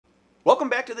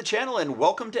back to the channel and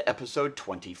welcome to episode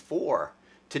 24.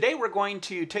 Today we're going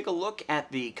to take a look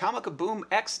at the Comica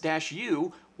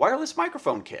BoomX-U wireless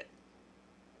microphone kit.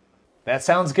 That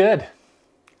sounds good.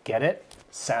 Get it?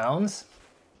 Sounds?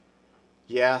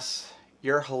 Yes,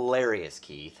 you're hilarious,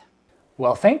 Keith.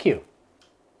 Well, thank you.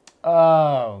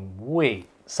 Wait,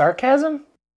 sarcasm?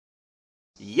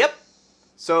 Yep.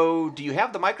 So, do you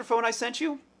have the microphone I sent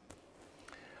you?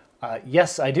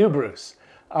 Yes, I do, Bruce.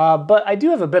 But I do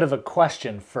have a bit of a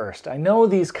question first. I know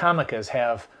these Comicas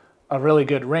have a really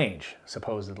good range,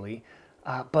 supposedly,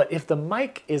 but if the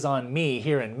mic is on me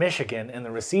here in Michigan and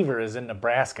the receiver is in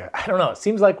Nebraska, I don't know. It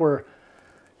seems like we're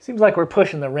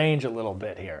pushing the range a little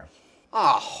bit here.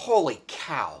 Ah, holy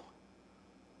cow!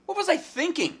 What was I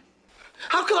thinking?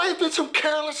 How could I have been so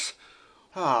careless?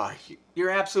 Ah, you're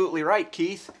absolutely right,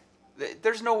 Keith.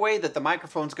 There's no way that the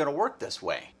microphone's going to work this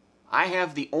way. I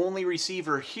have the only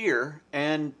receiver here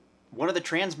and one of the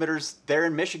transmitters there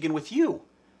in Michigan with you.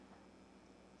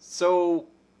 So,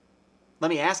 let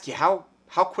me ask you, how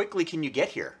quickly can you get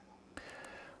here?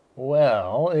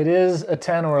 Well, it is a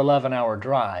 10 or 11 hour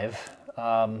drive,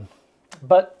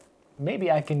 but maybe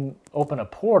I can open a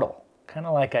portal, kind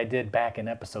of like I did back in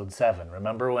episode 7.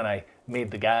 Remember when I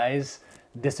made the guys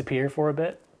disappear for a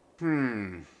bit?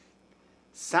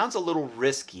 Sounds a little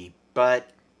risky, but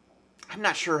I'm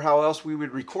not sure how else we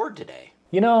would record today.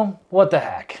 You know, what the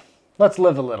heck? Let's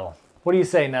live a little. What do you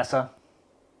say, Nessa?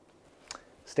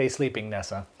 Stay sleeping,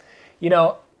 Nessa. You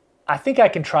know, I think I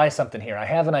can try something here. I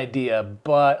have an idea,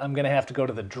 but I'm gonna have to go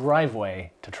to the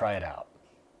driveway to try it out.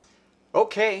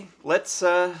 Okay, let's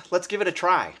give it a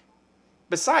try.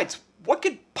 Besides, what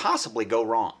could possibly go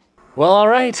wrong? Well, all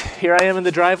right, here I am in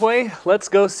the driveway. Let's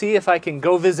go see if I can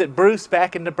go visit Bruce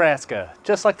back in Nebraska,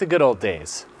 just like the good old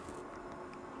days.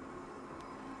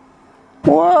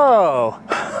 Whoa!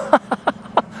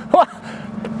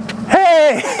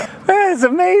 Hey, that is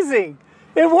amazing.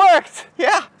 It worked.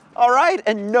 Yeah, all right,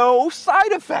 and no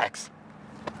side effects.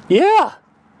 Yeah,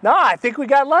 no, I think we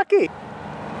got lucky.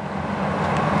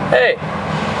 Hey,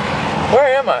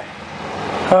 where am I?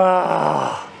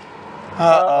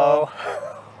 Uh-oh.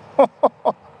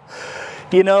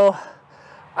 You know,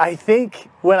 I think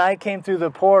when I came through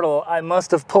the portal, I must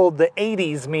have pulled the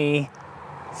 80s me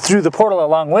through the portal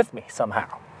along with me somehow.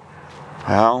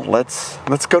 Well, let's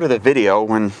go to the video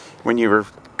when you were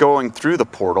going through the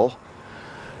portal.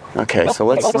 Okay, so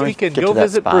let's we could go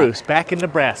visit Bruce back in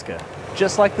Nebraska,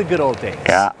 just like the good old days.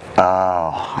 Yeah.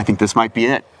 Oh, I think this might be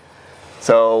it.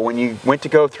 So when you went to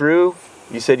go through,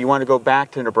 you said you wanted to go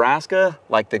back to Nebraska,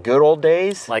 like the good old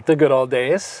days? Like the good old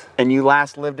days. And you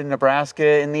last lived in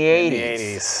Nebraska in the 80s. In the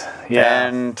 80s, yeah.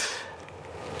 And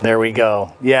there we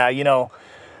go. Yeah, you know,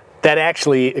 that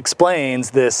actually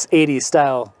explains this 80s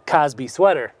style Cosby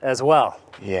sweater as well.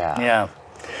 yeah. Yeah.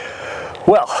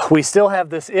 Well, we still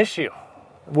have this issue,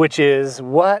 which is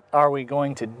what are we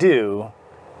going to do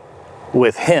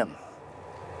with him?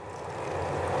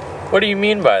 What do you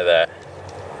mean by that?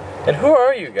 And who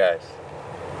are you guys?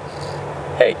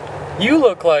 Hey, you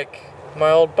look like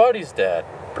my old buddy's dad,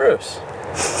 Bruce.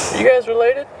 Are you guys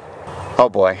related? Oh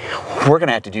boy, we're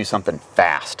gonna have to do something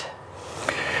fast.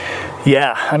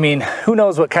 Yeah, I mean, who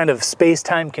knows what kind of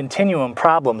space-time continuum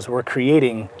problems we're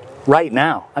creating right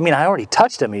now. I mean, I already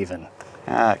touched him even.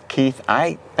 Keith,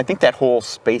 I think that whole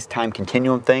space-time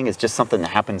continuum thing is just something that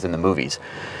happens in the movies.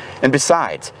 And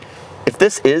besides, if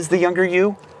this is the younger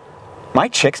you, my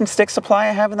chicks and stick supply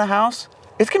I have in the house,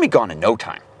 it's gonna be gone in no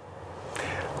time.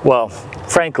 Well,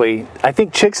 frankly, I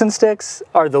think chicks and sticks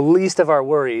are the least of our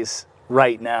worries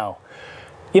right now.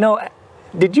 You know,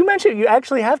 did you mention you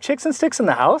actually have chicks and sticks in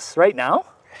the house right now?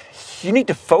 You need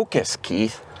to focus,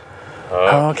 Keith.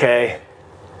 Okay.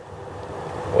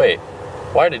 Wait,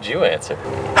 why did you answer?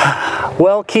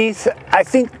 Well, Keith, I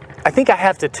think I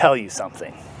have to tell you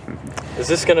something. Is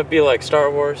this gonna be like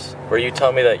Star Wars, where you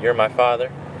tell me that you're my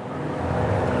father?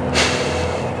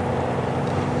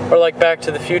 Or like Back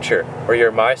to the Future, where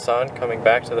you're my son coming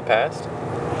back to the past?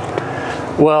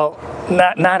 Well,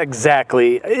 not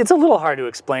exactly. It's a little hard to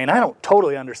explain. I don't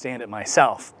totally understand it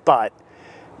myself, but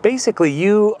basically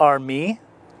you are me,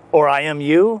 or I am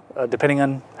you, depending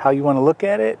on how you want to look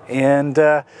at it. And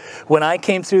when I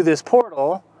came through this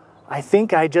portal, I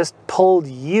think I just pulled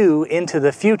you into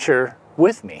the future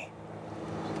with me.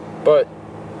 But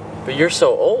you're so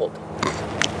old.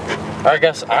 I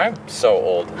guess I'm so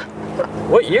old.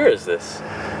 What year is this?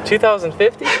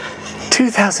 2050?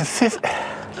 2050?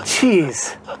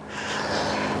 Jeez.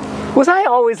 Was I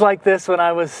always like this when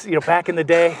I was, you know, back in the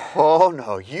day? Oh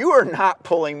no, you are not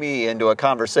pulling me into a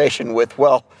conversation with,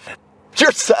 well,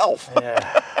 yourself.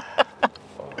 Yeah.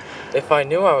 If I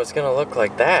knew I was gonna look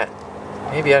like that,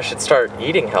 maybe I should start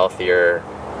eating healthier,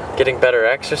 getting better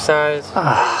exercise,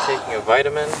 maybe taking a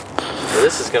vitamin. Or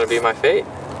this is going to be my fate.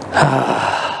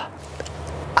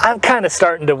 I'm kind of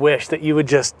starting to wish that you would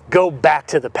just go back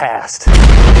to the past.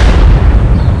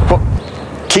 Well,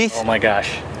 Keith? Oh my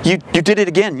gosh. You did it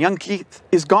again. Young Keith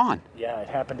is gone. Yeah, it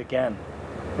happened again.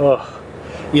 Ugh.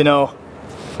 You know,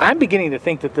 I'm beginning to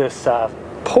think that this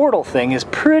portal thing is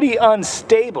pretty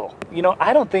unstable. You know,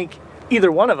 I don't think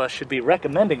either one of us should be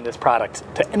recommending this product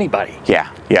to anybody.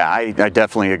 Yeah, I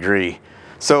definitely agree.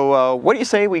 So what do you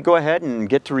say we go ahead and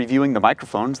get to reviewing the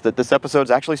microphones that this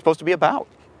episode's actually supposed to be about?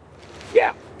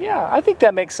 Yeah, I think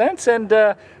that makes sense. And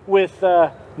with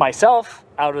myself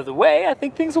out of the way, I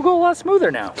think things will go a lot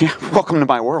smoother now. Yeah, welcome to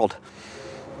my world.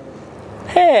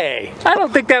 Hey, I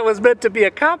don't think that was meant to be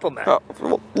a compliment.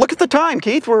 Well, look at the time,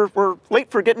 Keith. We're late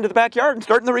for getting to the backyard and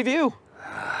starting the review.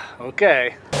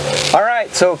 Okay. All right,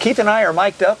 so Keith and I are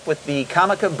mic'd up with the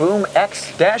Comica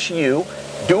BoomX-U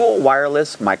dual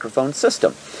wireless microphone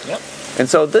system. Yep. And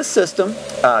so this system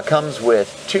comes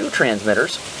with 2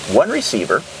 transmitters, 1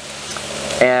 receiver,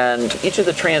 and each of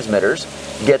the transmitters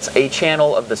gets a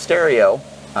channel of the stereo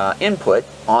input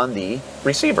on the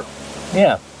receiver.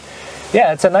 Yeah,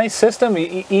 it's a nice system.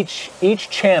 Each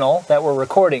channel that we're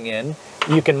recording in,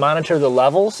 you can monitor the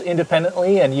levels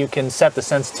independently, and you can set the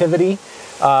sensitivity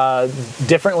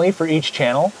differently for each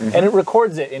channel, and it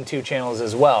records it in 2 channels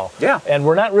as well. Yeah. And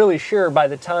we're not really sure by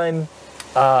the time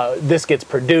this gets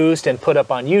produced and put up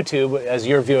on YouTube, as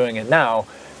you're viewing it now,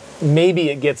 maybe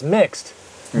it gets mixed,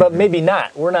 but maybe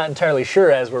not. We're not entirely sure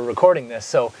as we're recording this.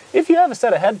 So if you have a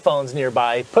set of headphones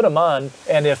nearby, put them on,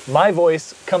 and if my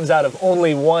voice comes out of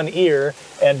only one ear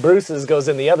and Bruce's goes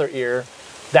in the other ear,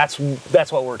 that's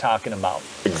what we're talking about.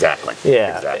 Exactly.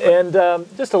 Yeah. Exactly. And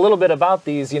just a little bit about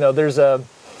these, you know,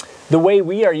 the way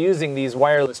we are using these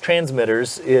wireless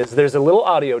transmitters is there's a little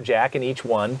audio jack in each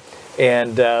one,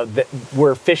 and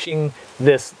we're fishing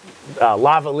this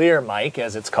lavalier mic,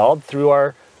 as it's called, through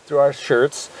our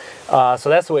shirts. So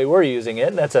that's the way we're using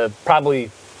it. That's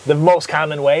probably the most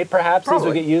common way, perhaps, these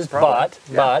would get used. But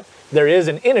there is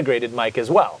an integrated mic as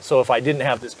well. So if I didn't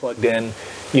have this plugged in,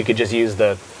 you could just use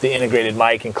the integrated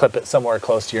mic and clip it somewhere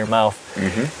close to your mouth.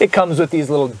 It comes with these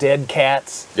little dead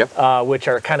cats, which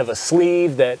are kind of a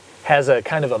sleeve that has a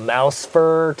kind of a mouse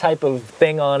fur type of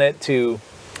thing on it to,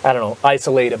 I don't know,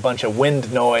 isolate a bunch of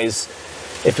wind noise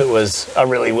if it was a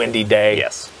really windy day.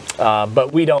 Yes.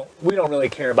 But we don't really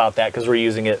care about that because we're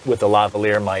using it with the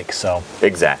lavalier mic. So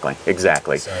Exactly.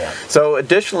 So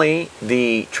additionally,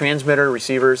 the transmitter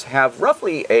receivers have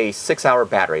roughly a 6-hour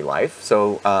battery life,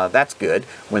 so that's good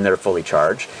when they're fully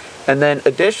charged. And then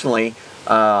additionally,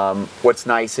 what's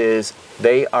nice is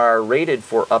they are rated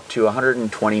for up to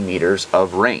 120 meters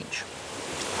of range.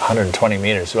 120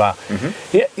 meters, wow.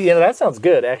 Yeah, you know, that sounds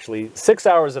good, actually. 6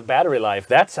 hours of battery life,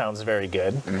 that sounds very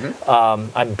good.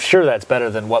 I'm sure that's better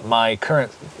than what my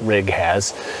current rig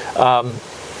has.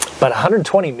 But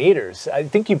 120 meters, I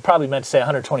think you probably meant to say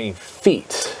 120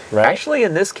 feet, right? Actually,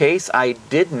 in this case, I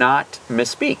did not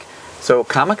misspeak. So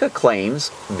Comica claims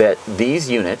that these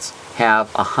units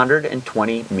have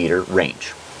 120 meter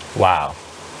range. Wow.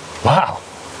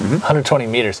 120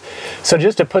 meters. So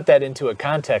just to put that into a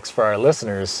context for our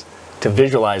listeners to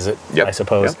visualize it, I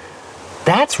suppose,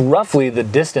 that's roughly the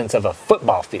distance of a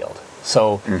football field.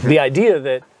 So the idea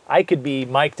that I could be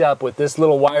mic'd up with this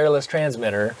little wireless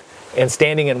transmitter and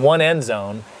standing in one end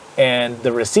zone, and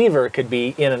the receiver could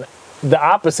be in the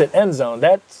opposite end zone,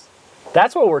 that's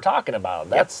what we're talking about.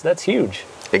 That's huge.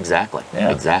 Exactly.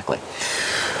 Exactly.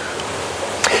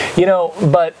 You know,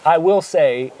 but I will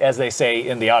say, as they say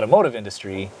in the automotive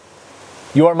industry,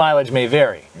 your mileage may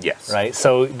vary. Yes. Right?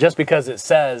 So just because it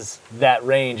says that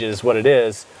range is what it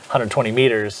is, 120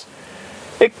 meters,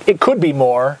 it could be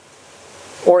more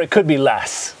or it could be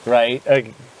less, right?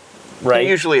 Right? And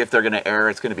usually if they're going to err,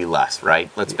 it's going to be less, right?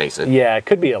 Let's face it. Yeah, it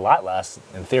could be a lot less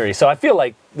in theory. So I feel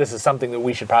like this is something that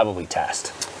we should probably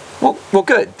test. Well,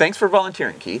 good. Thanks for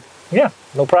volunteering, Keith. Yeah,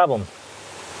 no problem.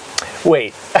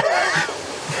 Wait.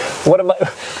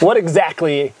 What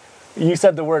exactly, you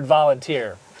said the word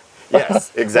volunteer.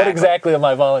 Yes, exactly. What exactly am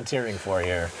I volunteering for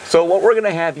here? So what we're going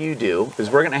to have you do is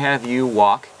we're going to have you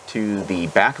walk to the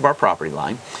back of our property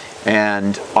line,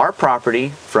 and our property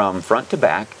from front to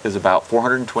back is about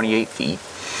 428 feet,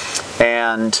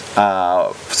 and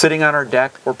sitting on our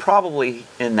deck, we're probably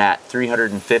in that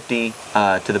 350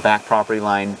 to the back property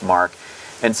line mark.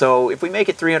 And so if we make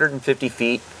it 350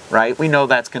 feet, right, we know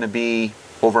that's going to be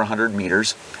over 100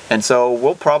 meters. And so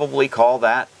we'll probably call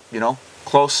that, you know,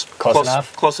 close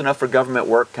enough for government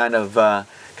work kind of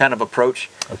approach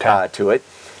to it.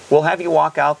 we'll have you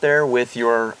walk out there with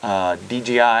your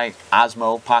DJI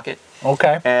Osmo Pocket.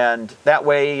 Okay. And that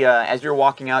way, as you're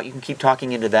walking out, you can keep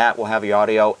talking into that. We'll have your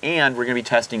audio, and we're going to be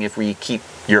testing if we keep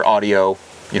your audio,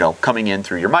 you know, coming in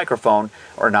through your microphone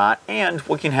or not. And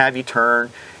we can have you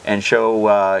turn and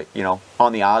show, you know,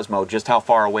 on the Osmo just how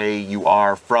far away you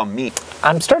are from me.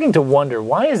 I'm starting to wonder,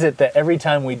 why is it that every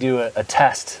time we do a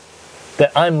test,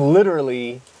 that I'm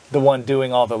literally the one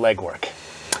doing all the legwork?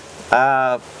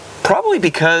 Probably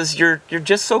because you're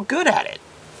just so good at it.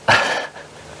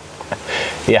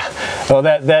 Yeah. Well,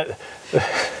 that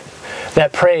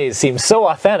praise seems so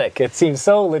authentic. It seems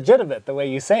so legitimate the way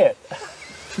you say it.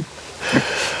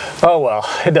 Oh well,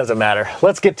 it doesn't matter.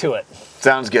 Let's get to it.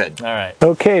 Sounds good. All right.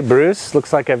 Okay, Bruce.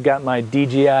 Looks like I've got my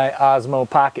DJI Osmo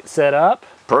Pocket set up.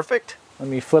 Perfect. Let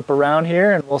me flip around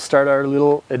here and we'll start our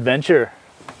little adventure.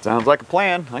 Sounds like a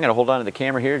plan. I'm going to hold on to the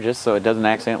camera here just so it doesn't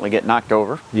accidentally get knocked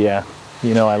over. Yeah.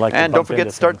 You know I like to And don't forget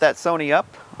to start that Sony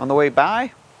up on the way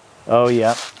by. Oh,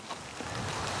 yeah.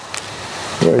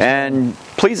 And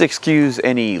please excuse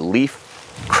any leaf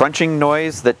crunching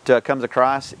noise that comes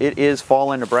across. It is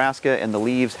fall in Nebraska and the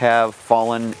leaves have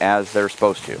fallen as they're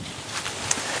supposed to.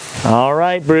 All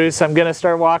right, Bruce, I'm going to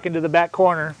start walking to the back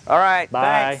corner. All right,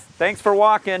 bye. Thanks for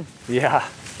walking. Yeah,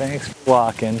 thanks for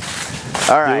walking.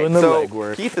 All right, Doing the so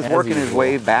legwork, Keith is working his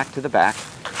way back to the back.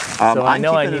 So I'm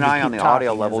keeping an eye on the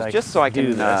audio levels I just so I can,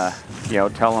 you know,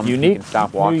 tell him he can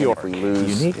stop walking if we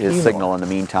lose his signal in the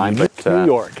meantime. But New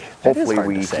York.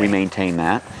 Hopefully we maintain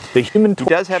that. The Human Torch.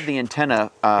 He does have the antenna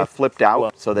flipped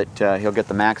out so that he'll get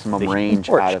the maximum range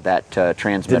out of that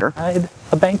transmitter. Denied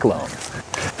a bank loan.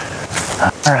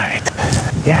 All right.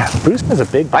 Yeah, Bruce has a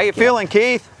big. How you feeling,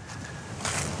 Keith?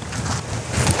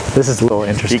 This is a little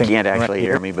interesting. He can't actually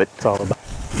hear me, but it's all about.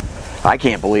 I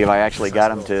can't believe I actually got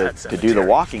him to do the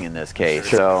walking in this case.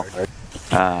 So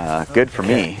good for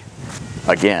me,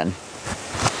 again.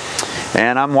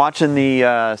 And I'm watching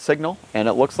the signal, and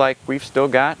it looks like we've still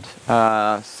got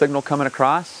signal coming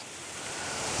across.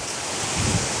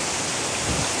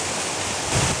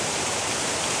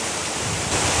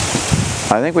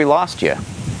 I think we lost you.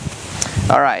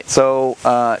 All right, so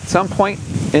at some point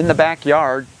in the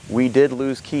backyard, we did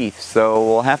lose Keith, so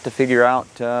we'll have to figure out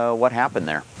what happened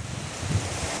there.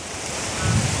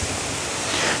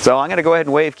 So I'm going to go ahead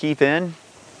and wave Keith in,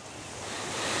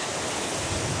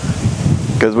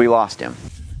 because we lost him.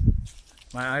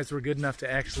 My eyes were good enough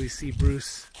to actually see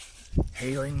Bruce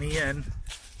hailing me in.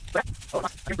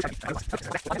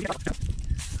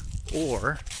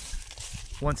 Or,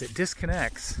 once it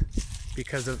disconnects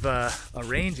because of a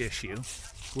range issue,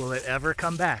 will it ever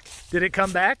come back? Did it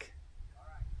come back?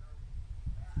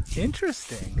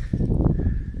 Interesting.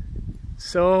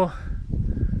 So,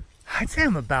 I'd say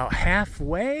I'm about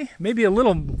halfway, maybe a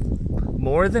little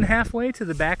more than halfway to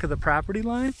the back of the property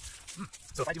line.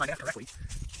 So if I do my math correctly,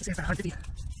 let's say it's 150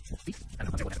 feet.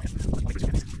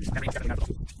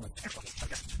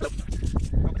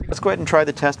 Let's go ahead and try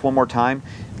the test one more time.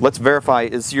 Let's verify,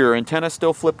 is your antenna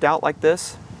still flipped out like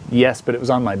this? Yes, but it was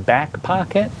on my back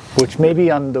pocket, which maybe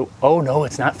on the, oh no,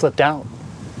 it's not flipped out.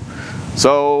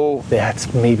 So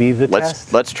that's maybe the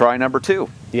test. Let's try number 2.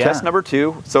 Yeah. Test number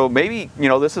 2. So maybe, you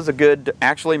know, this is a good,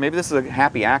 actually, maybe this is a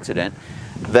happy accident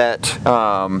that,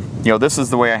 you know, this is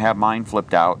the way I have mine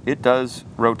flipped out. It does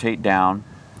rotate down.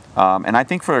 And I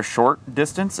think for a short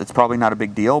distance, it's probably not a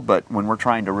big deal, but when we're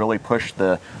trying to really push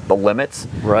the limits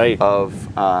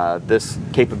of this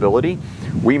capability,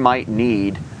 we might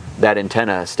need that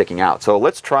antenna sticking out. So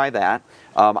let's try that.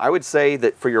 I would say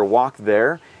that for your walk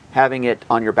there, having it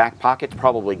on your back pocket is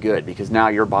probably good because now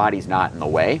your body's not in the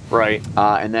way. Right.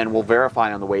 And then we'll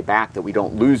verify on the way back that we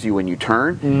don't lose you when you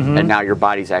turn, and now your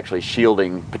body's actually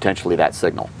shielding potentially that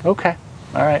signal. Okay.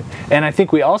 All right. And I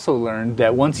think we also learned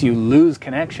that once you lose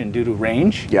connection due to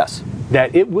range, yes,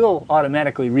 that it will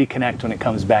automatically reconnect when it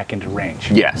comes back into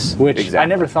range. Yes, which exactly. I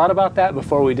never thought about that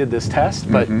before we did this test,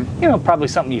 but you know, probably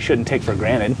something you shouldn't take for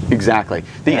granted. Exactly.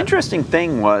 The interesting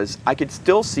thing was I could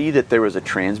still see that there was a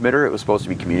transmitter it was supposed to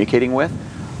be communicating with,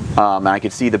 and I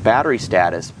could see the battery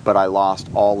status, but I lost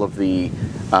all of the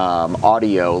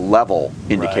audio level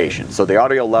indication. So the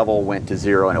audio level went to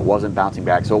 0 and it wasn't bouncing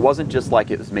back. So it wasn't just like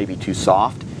it was maybe too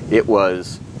soft. It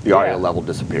was the audio level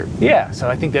disappeared. Yeah, so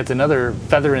I think that's another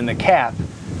feather in the cap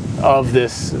of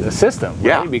this system, right?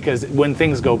 Yeah. Because when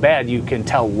things go bad, you can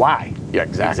tell why. Yeah,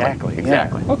 exactly.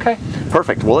 Exactly. Yeah. Okay.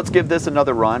 Perfect. Well, let's give this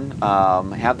another run.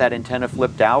 Have that antenna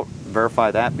flipped out.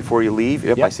 Verify that before you leave.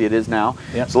 Yep, I see it is now.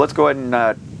 Yep. So let's go ahead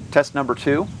and test number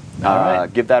 2.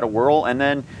 Give that a whirl, and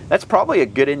then that's probably a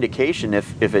good indication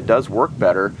if it does work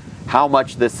better, how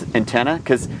much this antenna,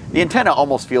 because the antenna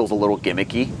almost feels a little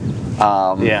gimmicky,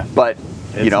 but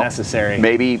it's necessary.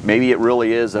 Maybe it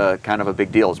really is a kind of a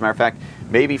big deal. As a matter of fact,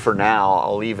 maybe for now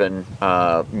I'll even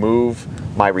move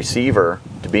my receiver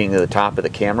to being at the top of the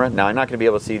camera. Now I'm not going to be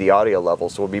able to see the audio level,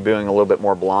 so we'll be doing a little bit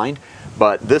more blind.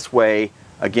 But this way,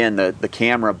 again, the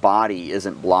camera body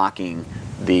isn't blocking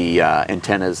the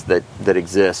antennas that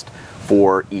exist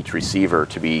for each receiver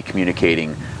to be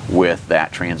communicating with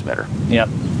that transmitter. Yep.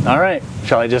 All right.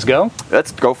 Shall I just go?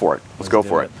 Let's go for it. Let's go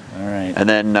for it. All right. And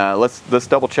then let's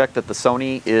double check that the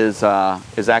Sony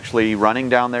is actually running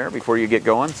down there before you get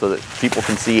going, so that people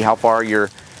can see how far you're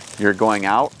going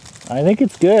out. I think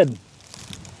it's good.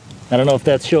 I don't know if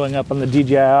that's showing up on the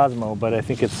DJI Osmo, but I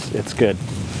think it's good.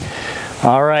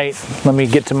 All right. Let me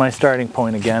get to my starting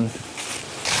point again.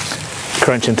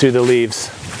 Crunching through the leaves.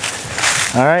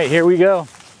 All right, here we go.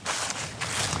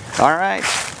 All right.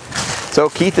 So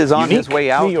Keith is on his way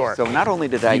out. New York. So not only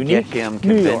did I Unique get him New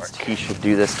convinced York. he should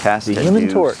do this test The and Human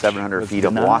do Torch 700 was feet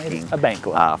of denied walking a bank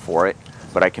loan. for it,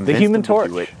 but I convinced The Human him Torch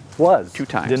to do it was 2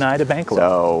 times. denied a bank loan.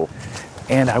 So,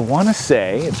 and I want to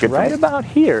say it's Good for right me. about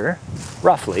here,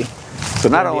 roughly. so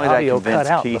not where only the did I audio cut convince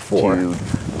out Keith before to do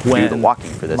when the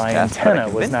walking for this my test, but I antenna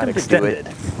was convinced not him to do it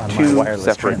extended on my 2 wireless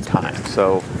separate transmitter. times.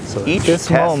 So So each at this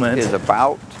test moment, is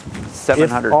about if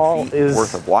 700 all feet is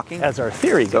worth of walking. as our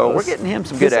theory goes, So we're getting him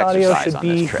some good this audio exercise should on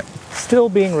be this trip. still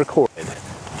being recorded.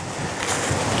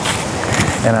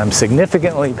 And I'm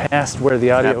significantly past where the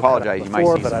And I audio cut out apologize, you might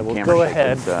before, see but I some will camera go shake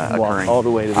ahead that's and walk occurring. all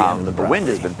the way to the end of the The wind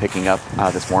has property. been picking up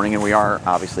this morning, and we are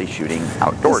obviously shooting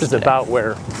outdoors This is today. about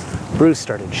where Bruce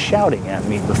started shouting at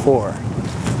me before.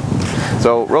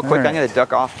 So real quick, All right. I'm going to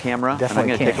duck off camera,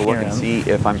 Definitely and I'm going to take a look can't and hear see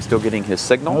if I'm still getting his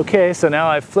signal. Okay, so now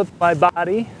I've flipped my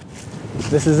body.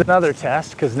 This is another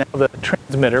test because now the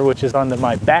transmitter, which is on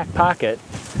my back pocket,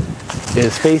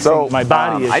 is facing, So my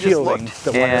body is I just shielding looked,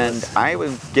 the and wireless. I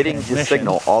was getting his transmission.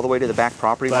 signal all the way to the back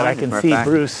property But line. I As a can matter of see fact,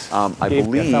 Bruce I gave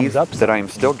me a believe thumbs up that I am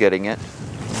still getting it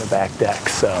on the back deck,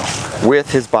 so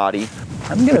with his body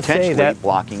I'm going to say potentially that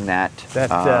blocking that,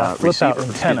 flip-out receiver,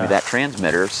 antenna that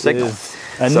transmitter signal. is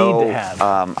a So need to have.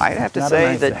 I'd have to Not a say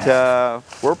nice to that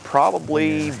we're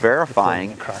probably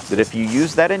verifying across that if you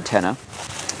use that antenna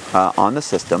on the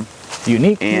system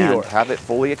Unique New and York. have it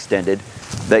fully extended,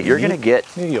 that you're going to Unique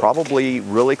get New York. probably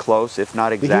really close, if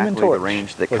not Human exactly the Torch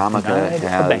range that was Comica denied a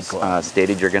bank has loan.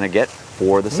 stated you're going to get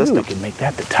for the Maybe system. we can make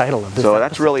that the title of this So episode.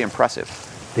 that's really impressive.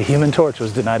 The Human Torch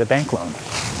was denied a bank loan.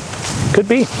 Could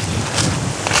be.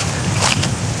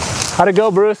 How'd it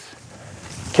go, Bruce?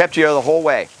 Kept you the whole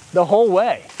way. The whole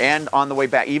way. And on the way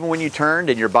back, even when you turned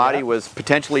and your body Yeah. was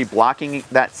potentially blocking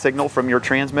that signal from your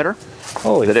transmitter,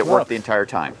 Holy that it worked smokes. the entire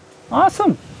time.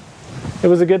 Awesome. It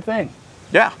was a good thing.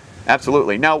 Yeah,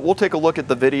 absolutely. Now we'll take a look at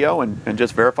the video and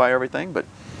just verify everything, but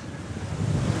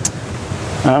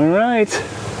All right.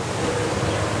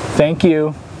 Thank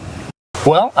you.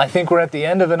 Well, I think we're at the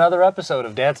end of another episode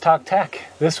of Dad's Talk Tech.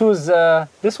 This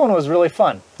one was really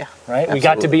fun. Yeah. Right? We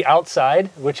got to absolutely. be outside,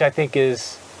 which I think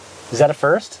is that a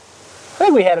first? I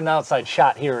think we had an outside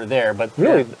shot here or there, but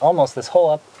really almost this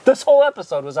whole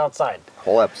episode was outside.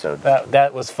 whole episode.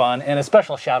 That was fun, and a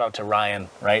special shout out to Ryan,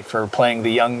 right, for playing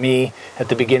the young me at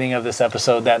the beginning of this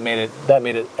episode. That made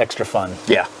it extra fun.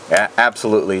 Yeah,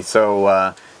 absolutely.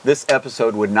 So this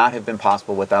episode would not have been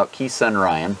possible without Keith's son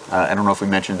Ryan. I don't know if we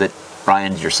mentioned that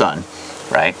Ryan's your son,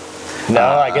 right? No,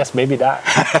 I guess maybe not.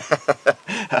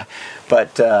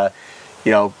 But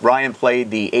you know, Ryan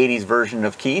played the '80s version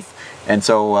of Keith, and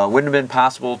so wouldn't have been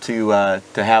possible to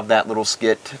have that little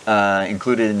skit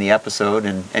included in the episode,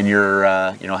 and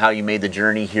your you know, how you made the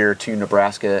journey here to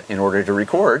Nebraska in order to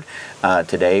record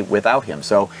today without him.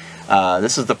 So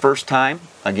this is the first time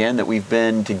again that we've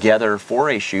been together for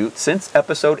a shoot since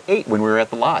episode 8 when we were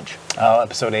at the lodge. Oh,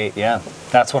 episode 8, yeah,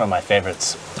 that's one of my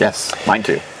favorites. Yes, mine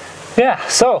too. Yeah,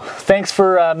 so thanks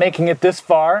for making it this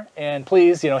far, and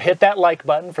please, hit that like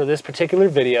button for this particular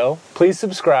video. Please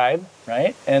subscribe,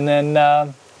 right? And then,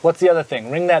 what's the other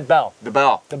thing? Ring that bell. The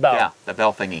bell. The bell. Yeah, the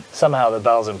bell thingy. Somehow the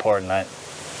bell's important.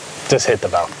 Just hit the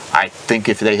bell. I think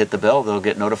if they hit the bell, they'll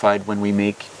get notified when we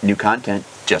make new content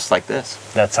just like this.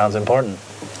 That sounds important.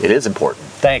 It is important.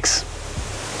 Thanks.